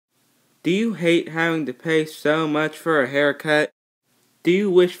Do you hate having to pay so much for a haircut? Do you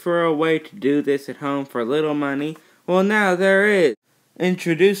wish for a way to do this at home for little money? Well, now there is!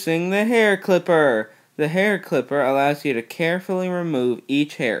 Introducing the hair clipper! The hair clipper allows you to carefully remove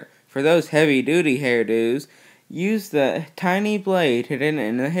each hair. For those heavy-duty hairdos, use the tiny blade hidden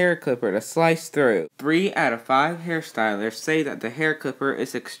in the hair clipper to slice through. 3 out of 5 hairstylists say that the hair clipper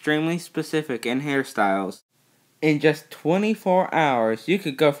is extremely specific in hairstyles. In just 24 hours, you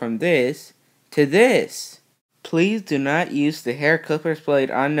could go from this to this. Please do not use the hair clipper's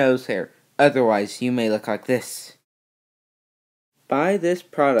blade on nose hair, otherwise you may look like this. Buy this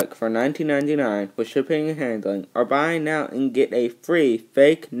product for $19.99 with shipping and handling, or buy now and get a free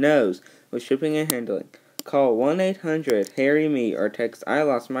fake nose with shipping and handling. Call 1-800-HAIRY-ME or text I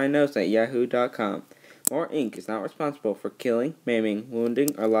lost my nose at yahoo.com. More Inc. is not responsible for killing, maiming,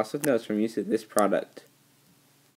 wounding, or loss of nose from use of this product.